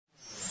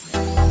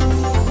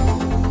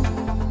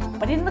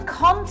in the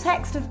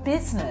context of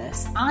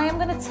business, I am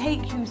going to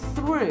take you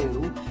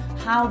through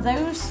how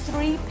those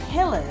 3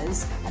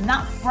 pillars and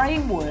that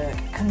framework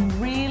can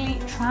really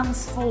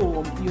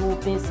transform your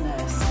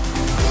business.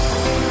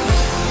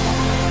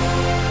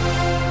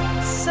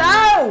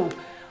 So,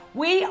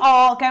 we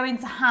are going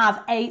to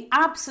have an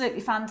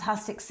absolutely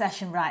fantastic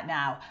session right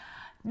now.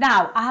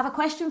 Now, I have a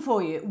question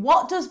for you.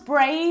 What does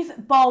brave,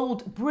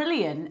 bold,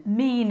 brilliant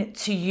mean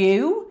to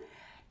you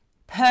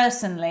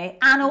personally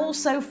and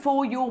also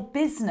for your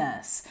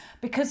business?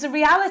 Because the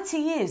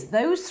reality is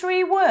those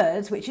 3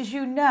 words, which, as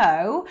you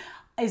know,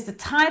 is the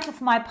title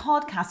for my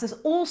podcast, has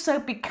also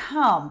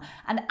become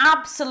an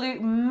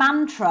absolute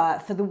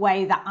mantra for the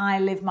way that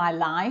I live my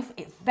life.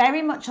 It's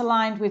very much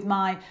aligned with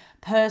my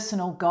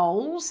personal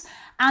goals,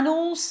 and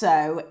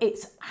also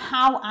it's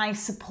how I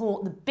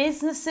support the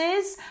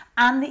businesses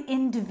and the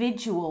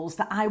individuals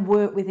that I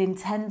work with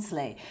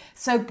intensely.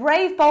 So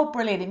brave, bold,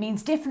 brilliant, it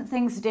means different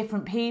things to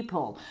different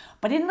people.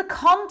 But in the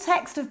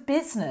context of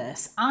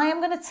business, I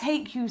am going to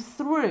take you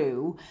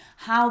through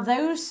how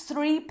those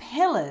 3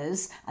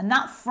 pillars and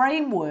that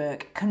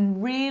framework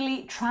can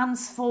really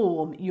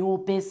transform your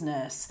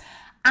business.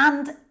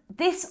 And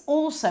this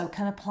also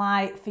can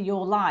apply for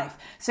your life.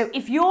 So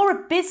if you're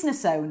a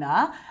business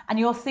owner and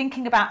you're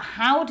thinking about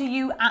how do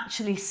you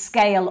actually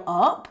scale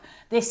up,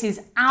 this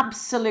is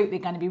absolutely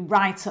going to be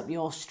right up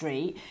your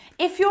street.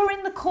 If you're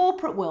in the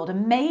corporate world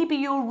and maybe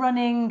you're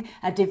running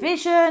a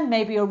division,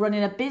 maybe you're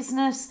running a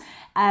business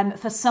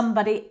for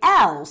somebody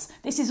else,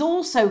 this is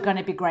also going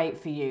to be great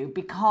for you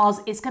because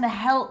it's going to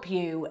help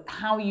you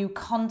how you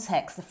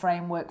context the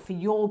framework for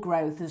your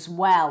growth as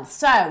well.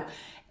 So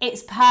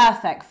it's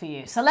perfect for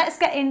you. So let's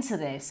get into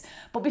this.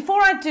 But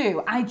before I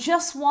do, I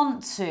just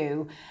want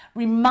to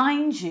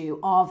remind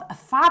you of a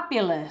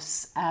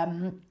fabulous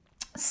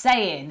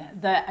saying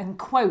and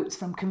quote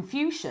from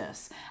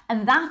Confucius.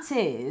 And that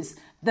is,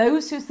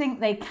 those who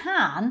think they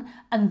can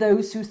and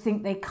those who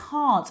think they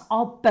can't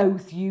are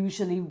both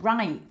usually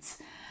right.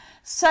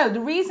 So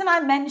the reason I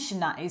mention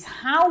that is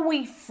how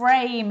we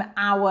frame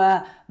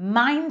our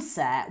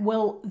mindset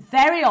will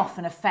very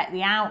often affect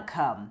the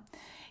outcome.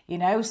 You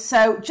know,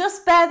 so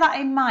just bear that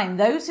in mind.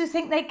 Those who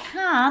think they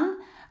can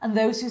and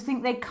those who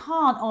think they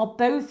can't are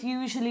both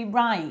usually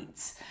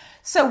right.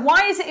 So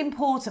why is it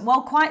important?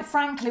 Well, quite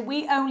frankly,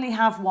 we only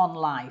have one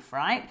life,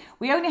 right?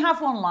 We only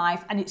have one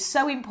life, and it's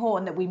so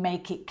important that we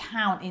make it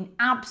count in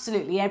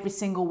absolutely every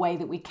single way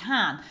that we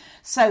can.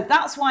 So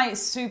that's why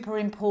it's super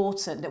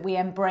important that we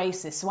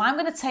embrace this. So I'm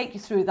going to take you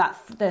through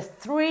the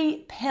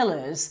 3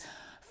 pillars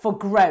for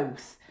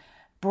growth.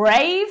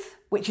 Brave,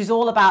 which is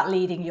all about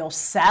leading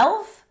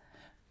yourself.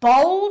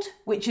 Bold,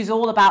 which is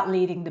all about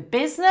leading the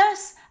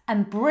business,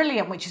 and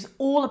brilliant, which is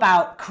all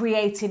about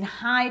creating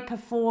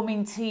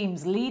high-performing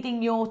teams,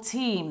 leading your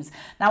teams.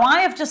 Now, I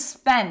have just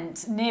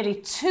spent nearly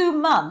 2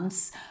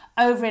 months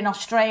over in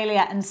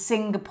Australia and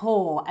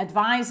Singapore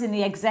advising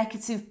the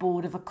executive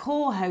board of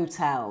Accor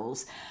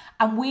Hotels,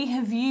 and we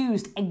have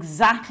used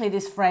exactly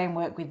this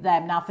framework with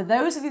them. Now, for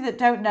those of you that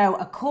don't know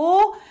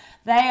Accor,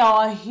 they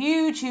are a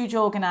huge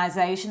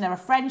organisation. They're a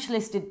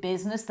French-listed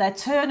business. Their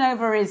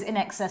turnover is in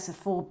excess of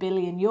 4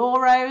 billion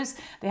euros.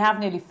 They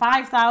have nearly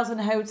 5,000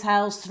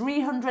 hotels,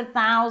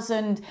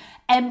 300,000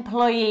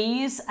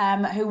 employees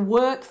who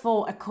work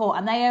for Accor,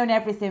 and they own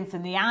everything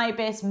from the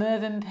Ibis,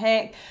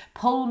 Mövenpick,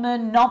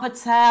 Pullman,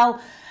 Novotel,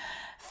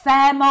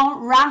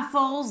 Fairmont,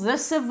 Raffles, the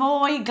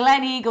Savoy,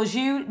 Gleneagles,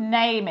 you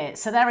name it.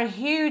 So they're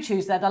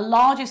they're the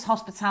largest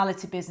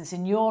hospitality business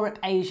in Europe,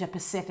 Asia,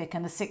 Pacific,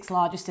 and the 6th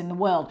largest in the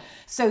world.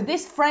 So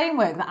this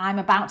framework that I'm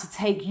about to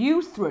take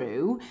you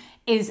through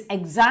is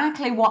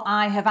exactly what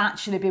I have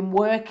actually been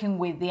working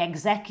with the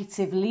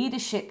executive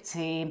leadership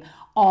team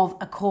of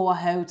Accor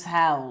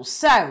Hotels.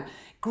 So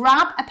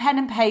grab a pen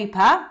and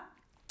paper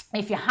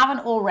if you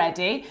haven't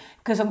already,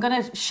 because I'm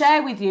going to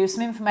share with you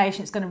some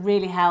information that's going to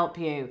really help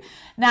you.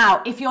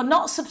 Now, if you're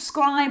not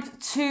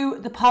subscribed to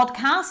the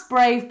podcast,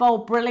 Brave,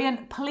 Bold,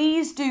 Brilliant,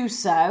 please do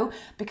so,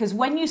 because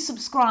when you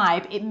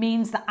subscribe, it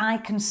means that I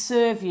can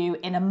serve you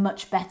in a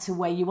much better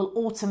way. You will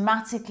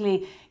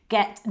automatically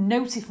get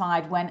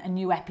notified when a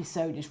new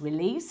episode is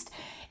released.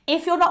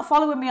 If you're not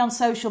following me on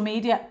social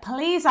media,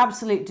 please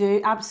absolutely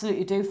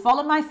do.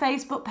 Follow my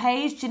Facebook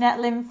page, Jeanette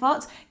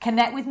Linfoot.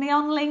 Connect with me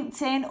on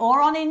LinkedIn or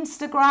on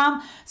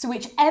Instagram. So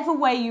whichever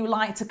way you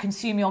like to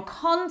consume your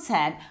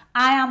content,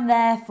 I am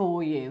there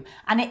for you.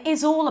 And it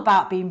is all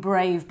about being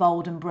brave,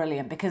 bold, and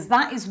brilliant, because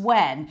that is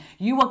when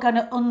you are going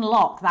to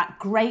unlock that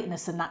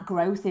greatness and that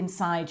growth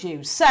inside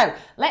you. So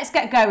let's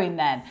get going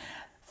then.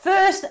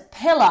 First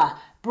pillar,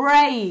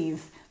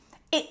 brave.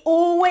 It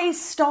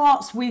always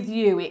starts with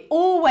you. It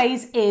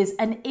always is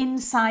an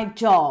inside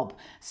job.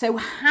 So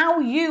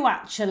how you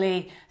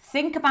actually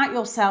think about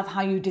yourself,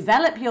 how you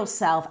develop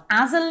yourself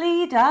as a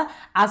leader,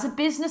 as a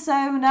business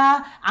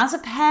owner, as a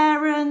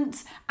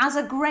parent, as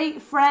a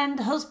great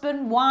friend,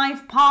 husband,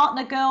 wife,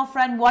 partner,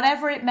 girlfriend,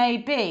 whatever it may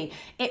be,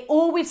 it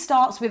always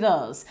starts with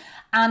us.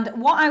 And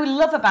what I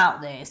love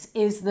about this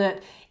is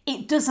that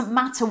It doesn't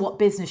matter what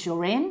business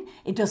you're in.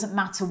 It doesn't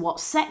matter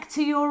what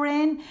sector you're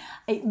in.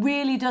 It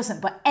really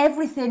doesn't. But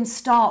everything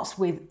starts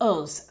with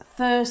us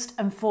first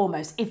and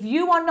foremost. If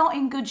you are not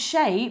in good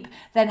shape,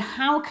 then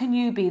how can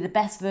you be the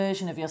best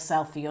version of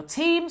yourself for your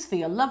teams, for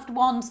your loved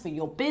ones, for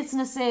your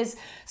businesses?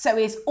 So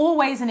it's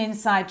always an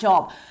inside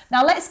job.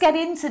 Now let's get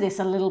into this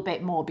a little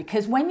bit more,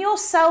 because when you're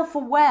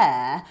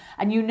self-aware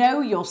and you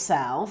know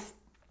yourself,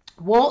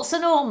 warts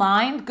and all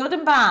mind, good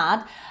and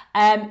bad,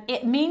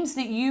 it means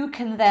that you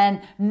can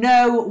then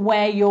know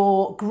where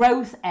your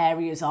growth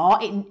areas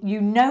are.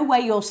 You know where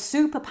your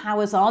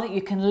superpowers are that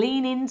you can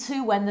lean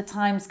into when the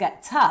times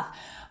get tough.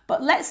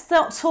 But let's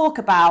talk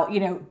about,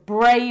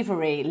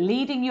 bravery,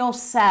 leading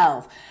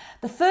yourself.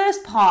 The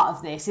first part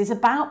of this is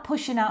about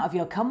pushing out of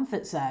your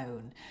comfort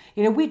zone.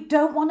 We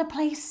don't want to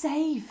play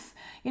safe.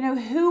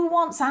 Who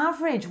wants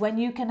average when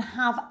you can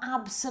have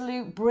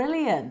absolute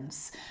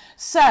brilliance?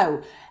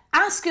 So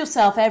ask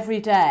yourself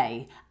every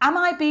day, am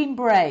I being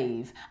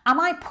brave? Am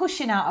I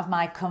pushing out of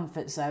my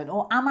comfort zone,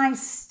 or am I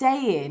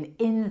staying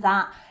in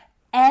that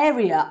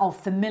area of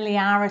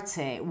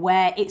familiarity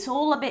where it's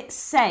all a bit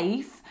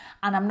safe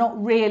and I'm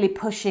not really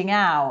pushing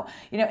out?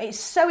 It's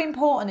so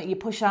important that you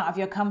push out of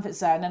your comfort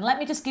zone. And let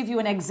me just give you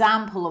an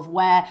example of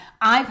where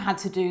I've had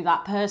to do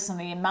that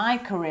personally in my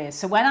career.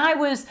 So when I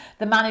was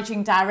the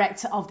managing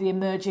director of the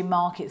emerging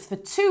markets for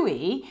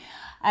TUI,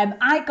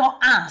 I got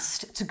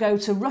asked to go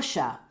to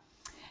Russia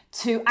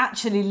to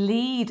actually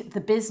lead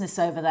the business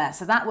over there.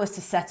 So that was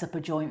to set up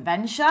a joint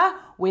venture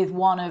with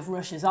one of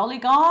Russia's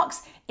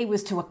oligarchs. It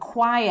was to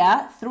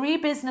acquire 3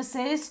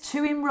 businesses,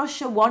 2 in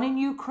Russia, 1 in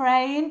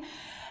Ukraine,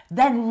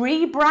 then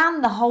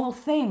rebrand the whole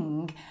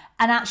thing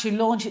and actually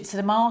launch it to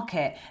the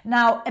market.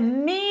 Now,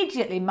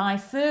 immediately my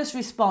first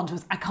response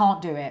was, I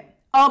can't do it.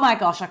 Oh my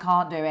gosh, I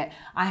can't do it.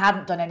 I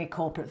hadn't done any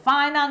corporate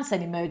finance,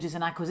 any mergers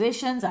and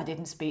acquisitions. I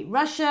didn't speak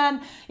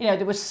Russian.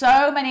 There were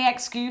so many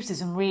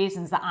excuses and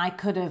reasons that I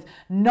could have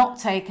not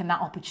taken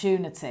that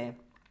opportunity.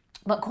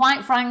 But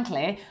quite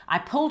frankly, I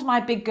pulled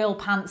my big girl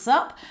pants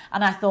up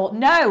and I thought,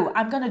 no,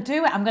 I'm going to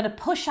do it. I'm going to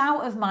push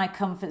out of my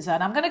comfort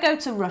zone. I'm going to go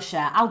to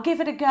Russia. I'll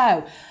give it a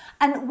go.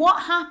 And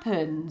what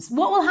happens?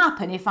 What will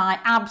happen if I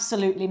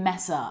absolutely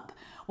mess up?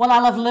 Well,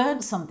 I'll have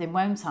learned something,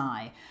 won't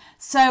I?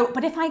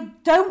 But if I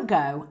don't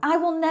go, I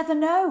will never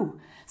know.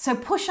 So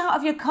push out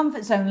of your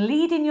comfort zone,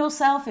 leading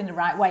yourself in the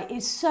right way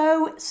is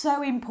so,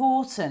 so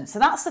important. So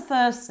that's the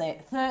first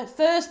thing,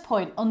 first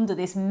point under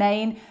this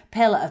main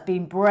pillar of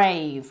being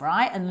brave,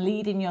 right? And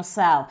leading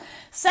yourself.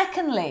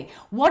 Secondly,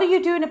 what are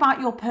you doing about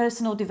your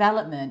personal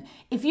development?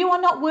 If you are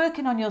not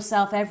working on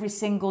yourself every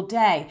single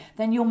day,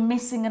 then you're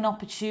missing an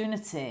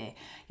opportunity.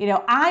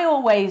 I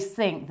always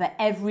think that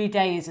every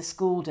day is a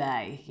school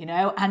day,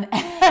 and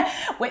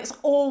it's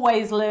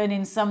always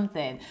learning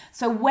something.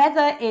 So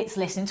whether it's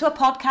listening to a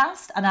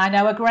podcast, and I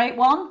know a great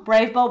one,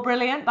 Brave, Bold,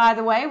 Brilliant, by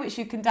the way, which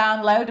you can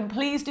download, and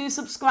please do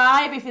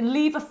subscribe and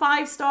leave a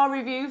 5-star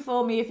review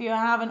for me if you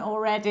haven't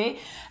already.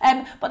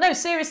 But no,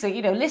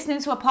 seriously,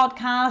 listening to a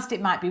podcast,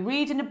 it might be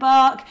reading a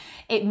book,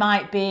 it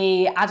might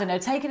be,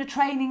 taking a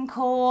training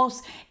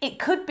course, it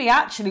could be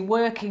actually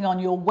working on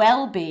your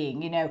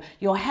well-being,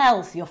 your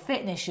health, your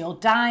fitness, your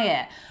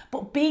diet,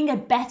 but being a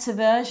better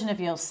version of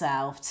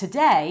yourself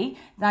today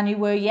than you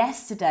were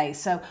yesterday.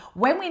 So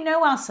when we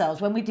know ourselves,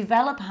 when we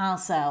develop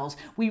ourselves,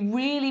 we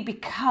really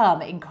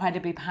become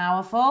incredibly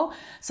powerful.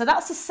 So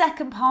that's the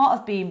second part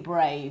of being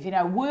brave,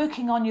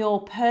 working on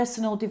your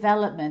personal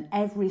development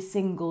every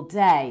single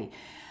day.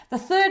 The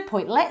third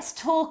point, let's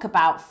talk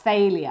about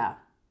failure,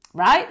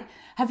 right?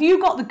 Have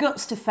you got the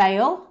guts to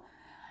fail?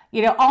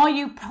 Are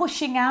you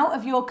pushing out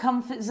of your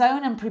comfort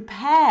zone and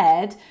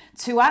prepared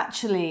to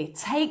actually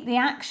take the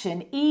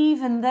action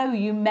even though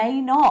you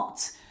may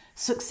not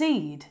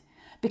succeed?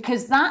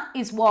 Because that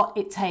is what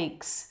it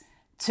takes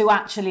to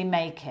actually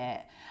make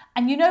it.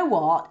 And you know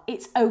what?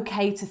 It's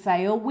okay to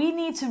fail. We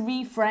need to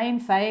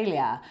reframe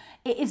failure.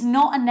 It is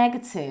not a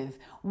negative.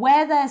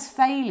 Where there's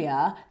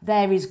failure,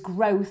 there is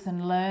growth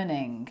and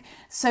learning.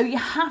 So you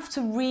have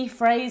to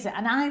rephrase it.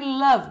 And I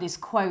love this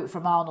quote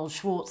from Arnold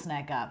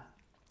Schwarzenegger.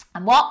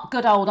 And what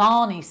good old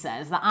Arnie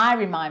says that I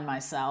remind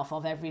myself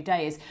of every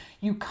day is,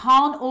 you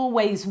can't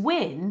always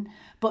win,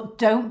 but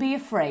don't be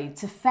afraid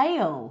to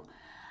fail.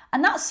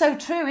 And that's so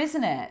true,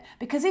 isn't it?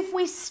 Because if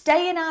we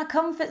stay in our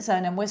comfort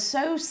zone and we're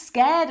so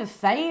scared of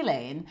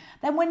failing,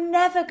 then we're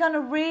never going to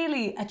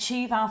really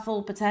achieve our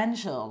full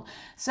potential.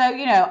 So,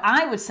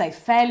 I would say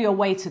fail your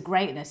way to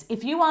greatness.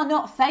 If you are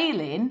not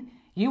failing,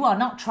 you are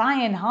not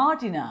trying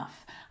hard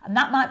enough. And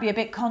that might be a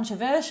bit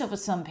controversial for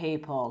some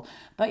people.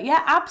 But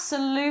yeah,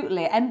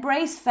 absolutely.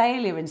 Embrace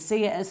failure and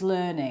see it as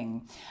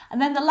learning.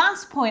 And then the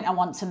last point I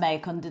want to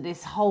make under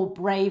this whole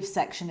brave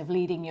section of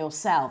leading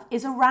yourself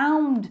is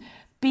around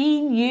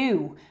being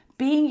you,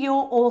 being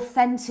your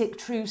authentic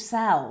true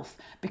self.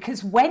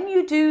 Because when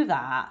you do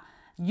that,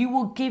 you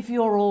will give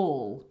your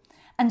all.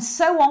 And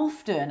so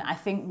often, I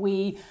think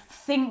we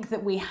think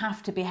that we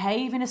have to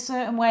behave in a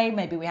certain way.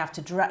 Maybe we have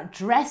to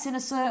dress in a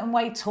certain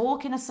way,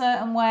 talk in a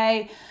certain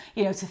way,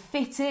 to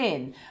fit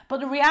in.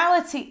 But the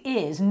reality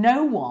is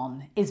no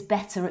one is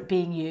better at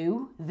being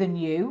you than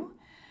you.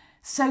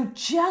 So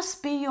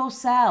just be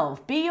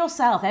yourself. Be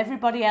yourself.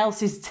 Everybody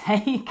else is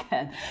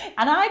taken.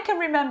 And I can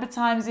remember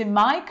times in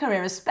my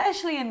career,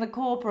 especially in the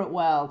corporate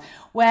world,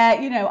 where,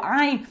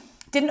 I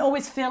didn't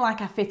always feel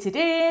like I fitted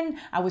in.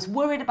 I was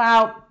worried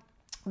about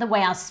the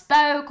way I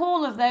spoke,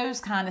 all of those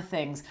kind of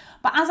things.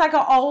 But as I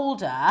got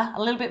older, a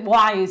little bit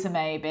wiser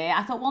maybe,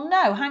 I thought, well,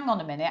 no, hang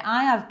on a minute.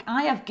 I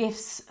have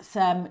gifts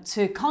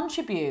to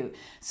contribute.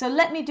 So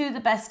let me do the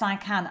best I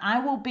can.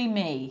 I will be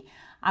me.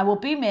 I will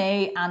be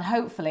me, and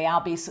hopefully I'll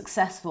be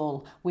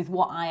successful with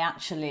what I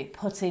actually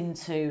put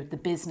into the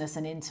business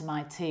and into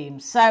my team.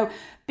 So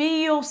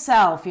be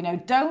yourself,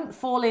 don't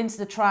fall into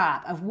the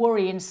trap of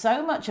worrying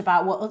so much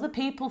about what other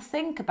people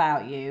think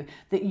about you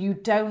that you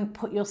don't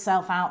put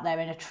yourself out there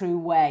in a true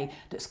way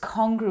that's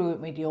congruent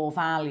with your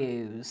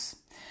values.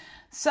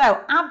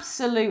 So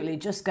absolutely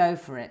just go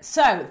for it.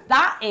 So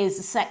that is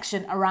the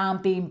section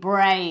around being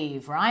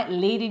brave, right?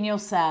 Leading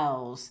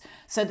yourselves.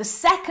 So the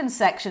second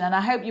section, and I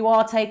hope you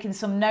are taking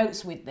some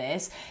notes with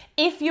this.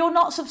 If you're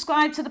not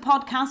subscribed to the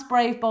podcast,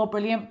 Brave, Bold,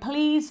 Brilliant,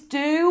 please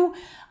do.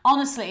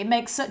 Honestly, it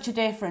makes such a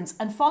difference.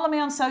 And follow me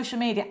on social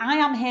media. I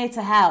am here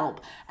to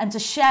help and to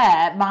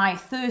share my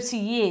 30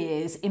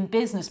 years in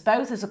business,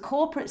 both as a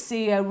corporate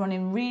CEO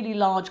running really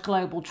large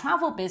global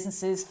travel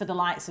businesses for the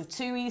likes of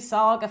TUI,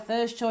 Saga,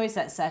 First Choice,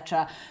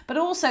 etc. But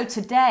also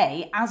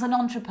today as an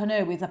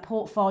entrepreneur with a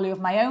portfolio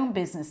of my own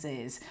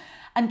businesses.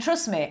 And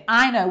trust me,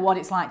 I know what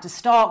it's like to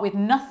start with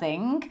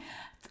nothing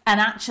and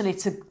actually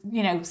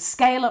to,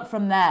 scale up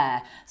from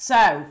there.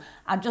 So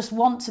I just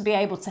want to be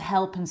able to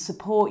help and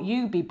support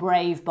you be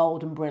brave,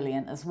 bold, and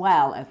brilliant as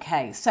well.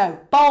 Okay, so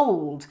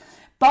bold.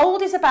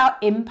 Bold is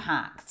about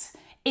impact.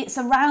 It's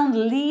around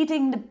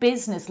leading the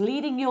business,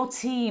 leading your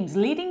teams,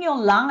 leading your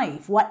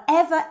life,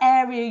 whatever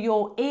area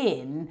you're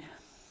in.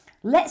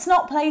 Let's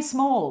not play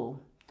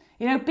small.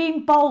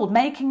 Being bold,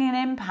 making an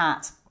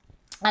impact.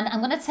 And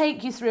I'm going to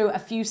take you through a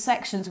few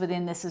sections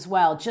within this as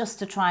well, just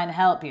to try and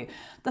help you.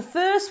 The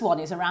first one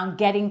is around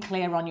getting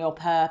clear on your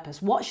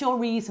purpose. What's your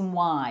reason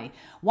why?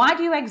 Why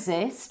do you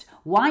exist?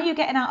 Why are you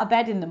getting out of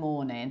bed in the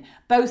morning?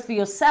 Both for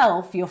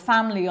yourself, your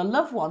family, your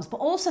loved ones, but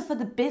also for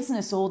the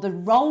business or the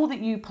role that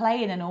you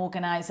play in an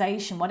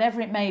organization,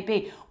 whatever it may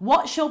be.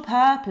 What's your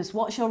purpose?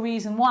 What's your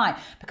reason why?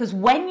 Because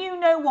when you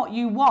know what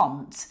you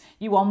want,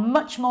 you are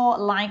much more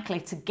likely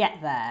to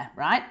get there,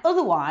 right?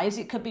 Otherwise,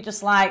 it could be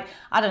just like,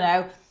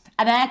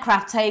 an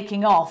aircraft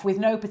taking off with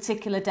no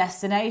particular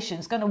destination.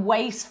 It's going to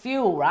waste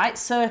fuel, right?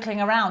 Circling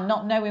around,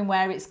 not knowing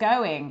where it's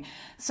going.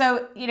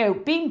 So,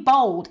 being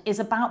bold is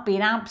about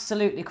being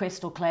absolutely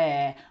crystal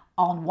clear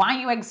on why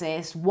you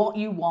exist, what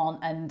you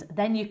want, and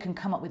then you can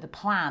come up with a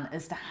plan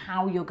as to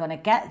how you're going to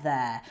get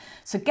there.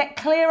 So get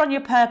clear on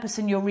your purpose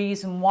and your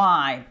reason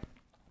why.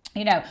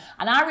 And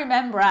I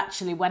remember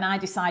actually when I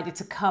decided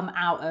to come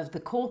out of the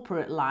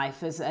corporate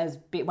life as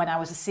when I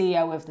was a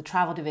CEO of the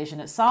travel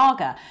division at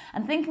Saga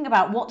and thinking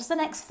about what does the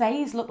next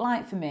phase look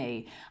like for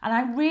me? And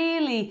I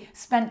really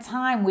spent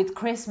time with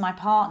Chris, my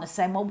partner,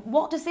 saying, well,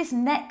 what does this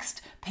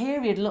next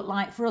period look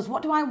like for us?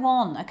 What do I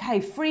want? Okay,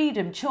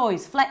 freedom,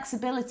 choice,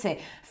 flexibility,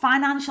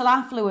 financial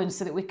affluence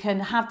so that we can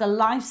have the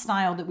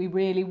lifestyle that we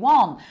really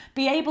want,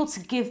 be able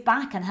to give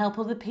back and help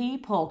other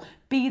people,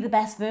 be the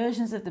best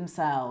versions of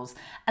themselves.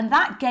 And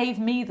that gave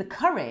me the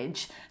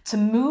courage to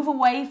move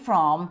away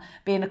from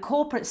being a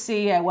corporate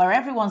CEO where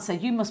everyone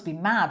said, you must be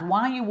mad.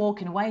 Why are you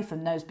walking away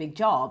from those big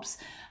jobs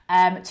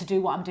to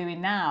do what I'm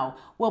doing now?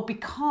 Well,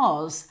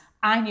 because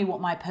I knew what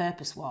my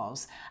purpose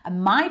was.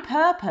 And my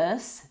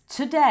purpose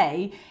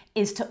today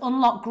is to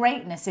unlock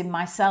greatness in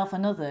myself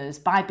and others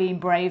by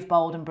being brave,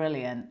 bold, and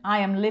brilliant. I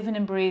am living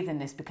and breathing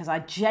this because I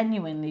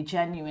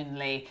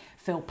genuinely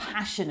feel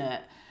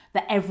passionate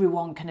that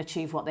everyone can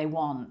achieve what they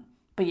want,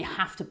 but you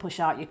have to push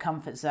out your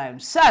comfort zone.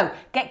 So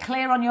get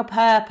clear on your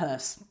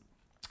purpose.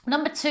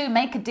 Number 2,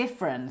 make a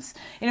difference.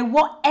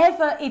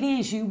 Whatever it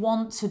is you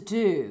want to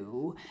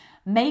do,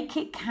 make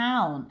it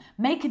count,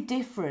 make a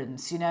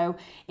difference.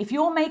 If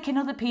you're making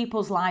other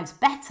people's lives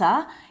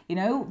better,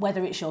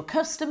 whether it's your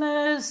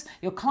customers,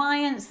 your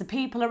clients, the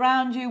people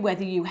around you,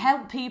 whether you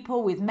help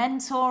people with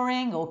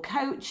mentoring or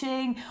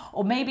coaching,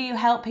 or maybe you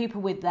help people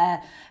with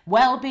their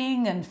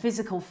well-being and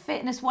physical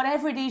fitness,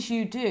 whatever it is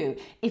you do,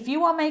 if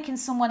you are making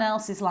someone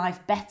else's life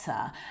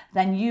better,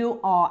 then you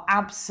are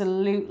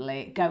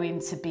absolutely going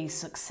to be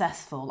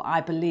successful.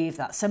 I believe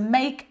that. So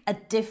make a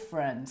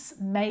difference,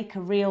 make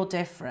a real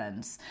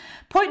difference.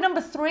 Point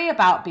number 3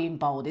 about being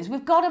bold is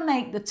we've got to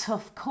make the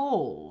tough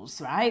calls,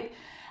 right?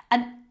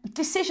 And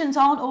decisions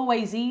aren't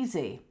always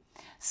easy.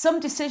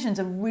 Some decisions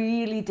are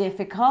really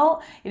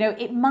difficult.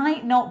 It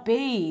might not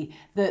be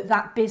that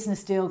that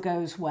business deal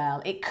goes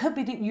well. It could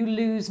be that you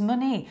lose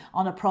money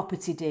on a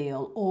property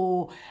deal,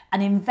 or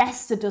an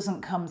investor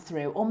doesn't come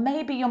through, or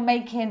maybe you're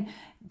making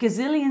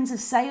gazillions of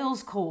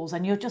sales calls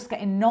and you're just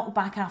getting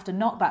knockback after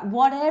knockback,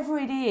 whatever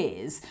it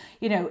is,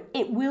 you know,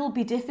 it will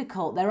be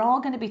difficult. There are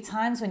going to be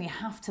times when you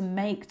have to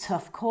make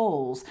tough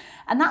calls,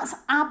 and that's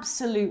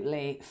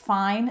absolutely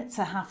fine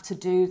to have to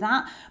do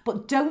that,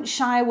 but don't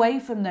shy away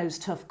from those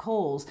tough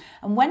calls.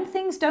 And when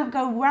things don't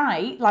go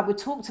right, like we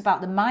talked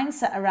about the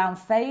mindset around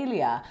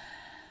failure,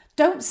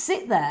 don't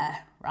sit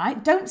there.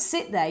 Right? Don't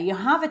sit there. You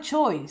have a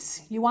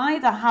choice. You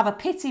either have a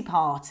pity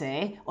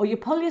party or you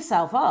pull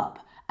yourself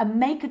up and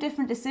make a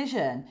different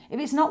decision. If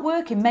it's not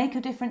working, make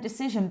a different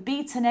decision.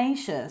 Be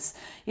tenacious,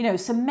 you know,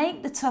 so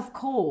make the tough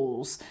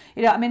calls.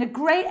 You know, I mean, a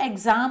great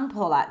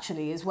example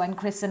actually is when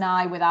Chris and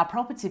I, with our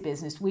property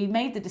business, we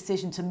made the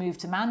decision to move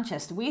to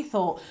Manchester. We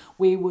thought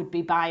we would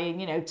be buying,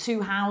 you know, 2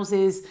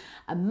 houses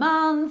a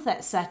month,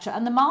 etc.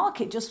 And the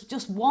market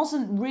just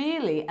wasn't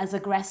really as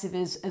aggressive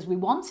as we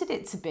wanted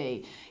it to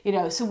be. You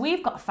know, so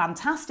we've got a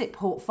fantastic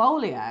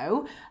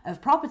portfolio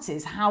of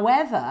properties.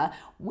 However,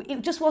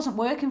 it just wasn't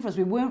working for us.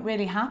 We weren't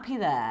really happy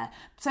there.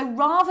 So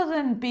rather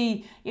than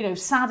be, you know,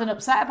 sad and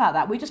upset about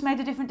that, we just made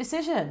a different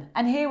decision.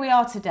 And here we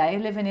are today,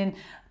 living in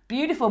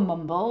beautiful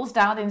Mumbles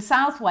down in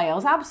South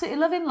Wales, absolutely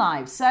loving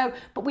life. So,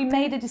 but we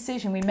made a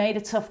decision. We made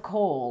a tough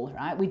call,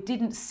 right? We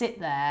didn't sit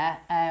there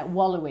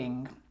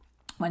wallowing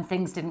when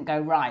things didn't go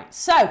right.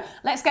 So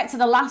let's get to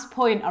the last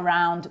point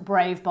around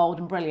brave, bold,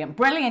 and brilliant.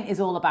 Brilliant is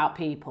all about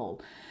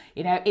people.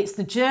 You know, it's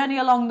the journey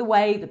along the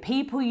way, the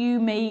people you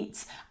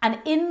meet, and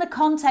in the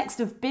context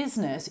of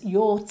business,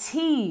 your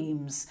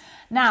teams.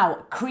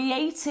 Now,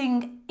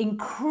 creating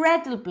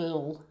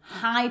incredible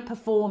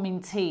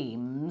high-performing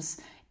teams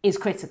is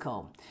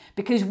critical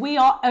because we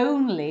are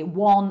only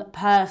one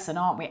person,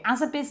 aren't we?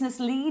 As a business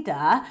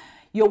leader,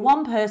 you're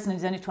one person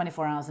who's only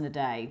 24 hours in a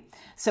day.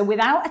 So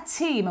without a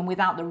team and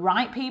without the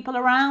right people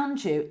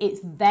around you,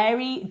 it's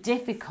very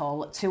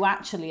difficult to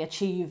actually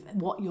achieve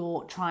what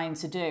you're trying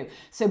to do.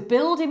 So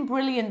building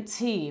brilliant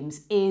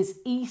teams is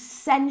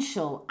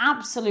essential,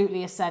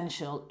 absolutely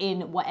essential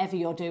in whatever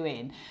you're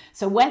doing.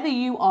 So whether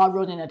you are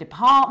running a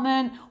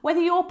department,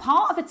 whether you're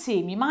part of a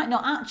team, you might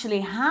not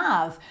actually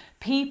have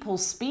people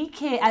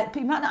speaking,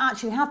 you might not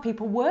actually have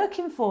people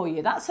working for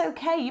you. That's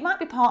okay. You might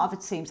be part of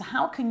a team. So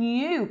how can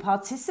you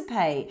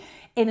participate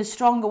in a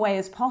stronger way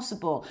as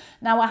possible?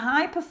 Now, a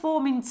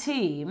high-performing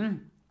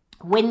team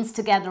wins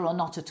together or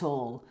not at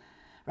all,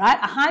 right?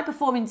 A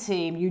high-performing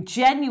team, you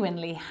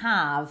genuinely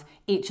have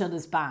each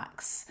other's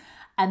backs.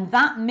 And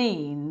that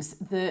means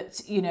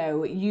that, you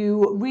know,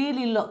 you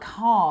really look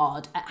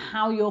hard at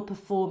how you're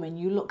performing.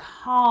 You look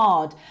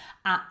hard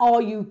at,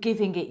 are you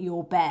giving it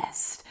your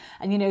best?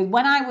 And, you know,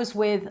 when I was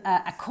with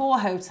Accor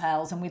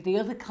Hotels and with the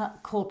other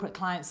corporate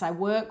clients I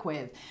work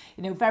with,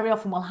 you know, very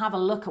often we'll have a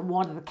look at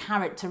what are the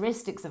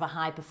characteristics of a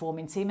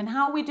high-performing team and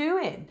how are we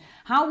doing?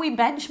 How are we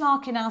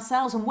benchmarking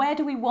ourselves and where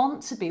do we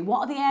want to be? What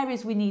are the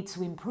areas we need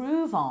to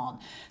improve on?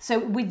 So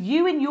with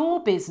you in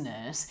your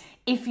business,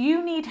 if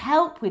you need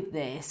help with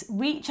this,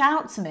 reach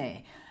out to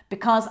me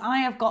because I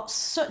have got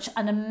such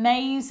an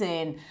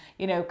amazing,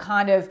 you know,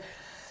 kind of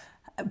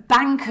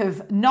bank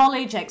of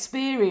knowledge,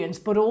 experience,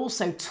 but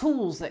also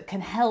tools that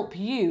can help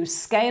you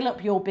scale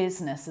up your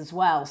business as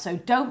well. So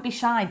don't be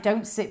shy,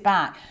 don't sit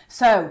back.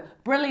 So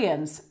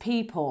brilliance,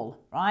 people,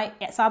 right?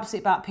 It's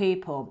absolutely about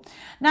people.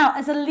 Now,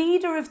 as a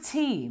leader of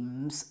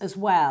teams as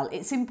well,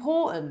 it's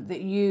important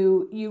that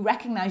you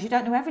recognize you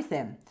don't know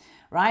everything.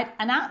 Right?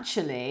 And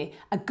actually,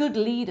 a good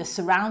leader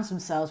surrounds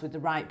themselves with the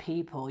right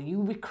people.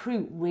 You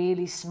recruit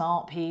really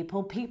smart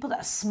people, people that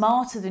are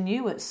smarter than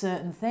you at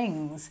certain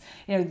things.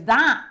 You know,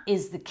 that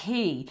is the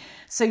key.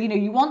 So, you know,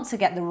 you want to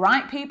get the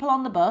right people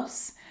on the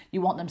bus, you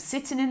want them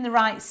sitting in the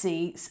right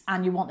seats,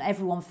 and you want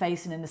everyone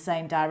facing in the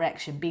same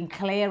direction, being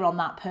clear on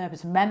that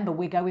purpose. Remember,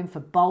 we're going for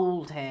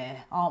bold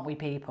here, aren't we,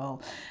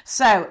 people?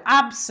 So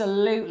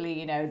absolutely,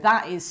 you know,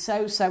 that is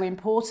so, so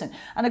important.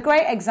 And a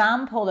great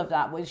example of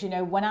that was, you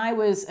know, when I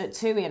was at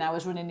TUI and I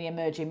was running the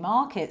emerging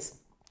markets,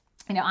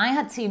 you know, I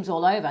had teams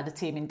all over. I had a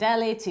team in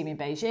Delhi, a team in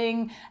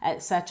Beijing,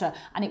 etc.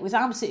 And it was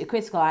absolutely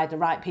critical. I had the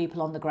right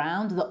people on the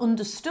ground that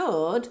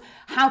understood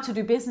how to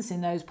do business in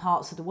those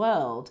parts of the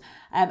world.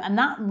 And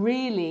that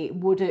really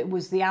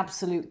was the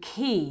absolute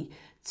key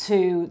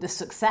to the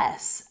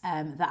success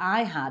that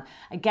I had.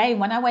 Again,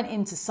 when I went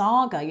into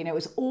Saga, you know, it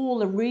was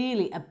all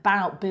really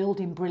about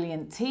building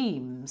brilliant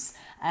teams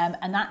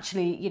and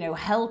actually, you know,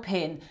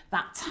 helping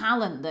that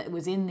talent that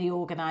was in the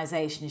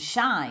organization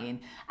shine.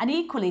 And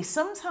equally,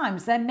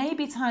 sometimes there may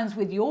be times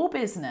with your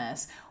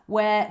business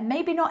where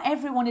maybe not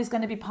everyone is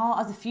going to be part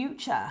of the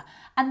future.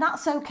 And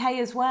that's okay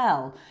as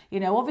well.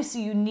 You know,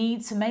 obviously you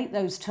need to make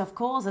those tough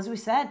calls. As we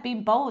said,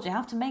 being bold, you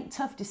have to make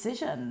tough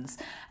decisions.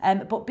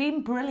 But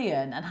being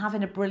brilliant and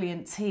having a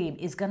brilliant team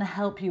is going to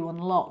help you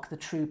unlock the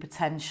true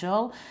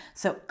potential.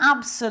 So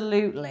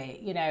absolutely,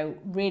 you know,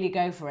 really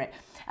go for it.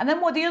 And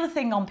then the other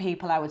thing on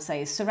people I would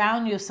say is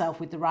surround yourself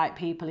with the right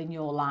people in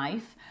your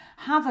life.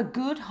 Have a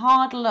good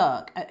hard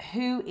look at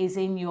who is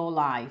in your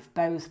life,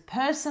 both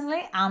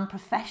personally and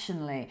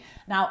professionally.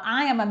 Now,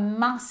 I am a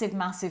massive,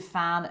 massive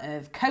fan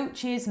of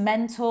coaches,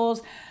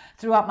 mentors,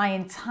 throughout my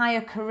entire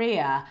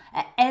career,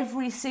 at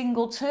every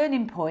single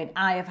turning point,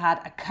 I have had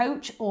a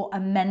coach or a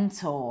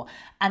mentor.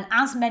 And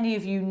as many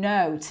of you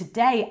know,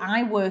 today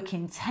I work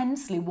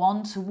intensely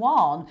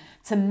one-to-one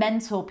to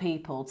mentor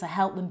people to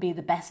help them be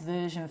the best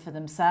version for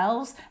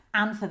themselves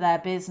and for their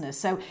business.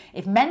 So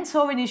if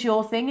mentoring is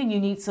your thing and you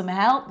need some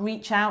help,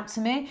 reach out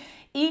to me.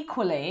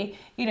 Equally,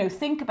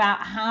 think about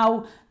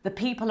how the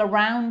people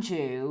around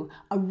you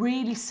are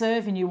really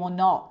serving you or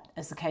not,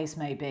 as the case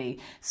may be.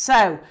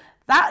 So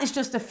that is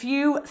just a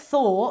few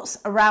thoughts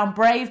around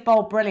Brave,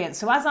 Bold, Brilliant.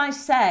 So as I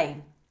say,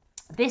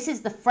 this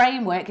is the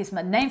framework. It's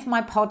my name for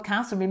my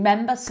podcast. And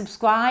remember,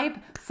 subscribe,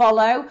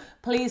 follow.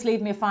 Please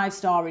leave me a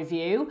 5-star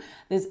review.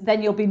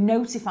 Then you'll be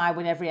notified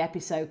when every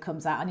episode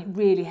comes out, and it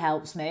really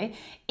helps me.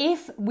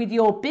 If with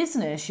your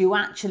business you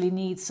actually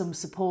need some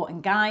support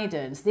and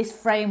guidance, this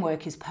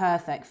framework is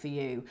perfect for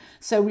you.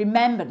 So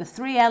remember the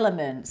 3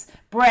 elements: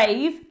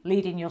 brave,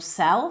 leading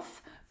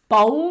yourself;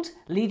 bold,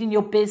 leading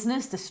your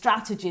business, the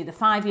strategy, the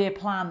 5-year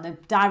plan, the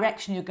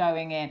direction you're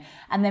going in;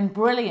 and then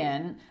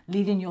brilliant,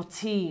 leading your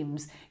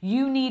teams.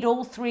 You need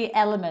all 3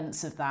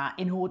 elements of that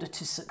in order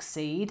to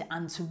succeed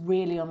and to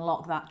really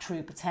unlock that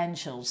true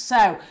potential.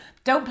 So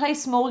don't play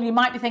small. You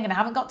might be thinking, I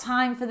haven't got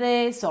time for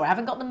this, or I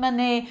haven't got the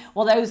money.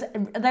 Well, those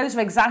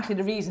are exactly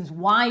the reasons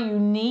why you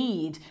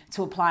need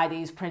to apply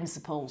these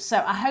principles.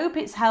 So I hope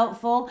it's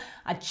helpful.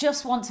 I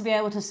just want to be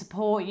able to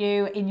support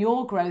you in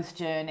your growth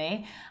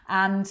journey.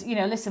 And,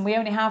 listen, we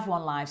only have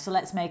one life, so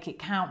let's make it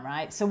count,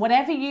 right? So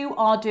whatever you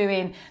are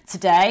doing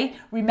today,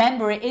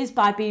 remember it is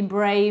by being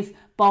brave,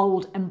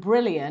 bold, and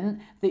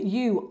brilliant that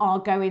you are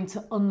going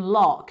to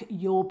unlock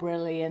your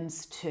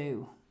brilliance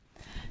too.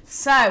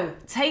 So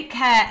take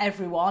care,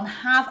 everyone.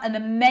 Have an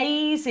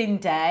amazing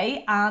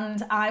day,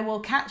 and I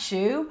will catch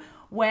you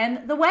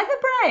when the weather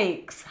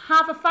breaks.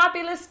 Have a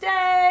fabulous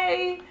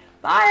day.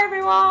 Bye,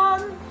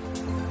 everyone.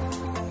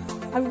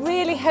 I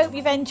really hope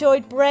you've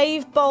enjoyed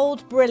Brave,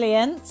 Bold,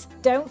 Brilliant.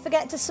 Don't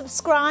forget to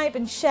subscribe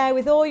and share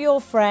with all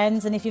your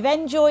friends. And if you've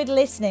enjoyed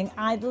listening,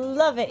 I'd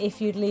love it if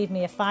you'd leave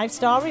me a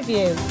 5-star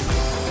review.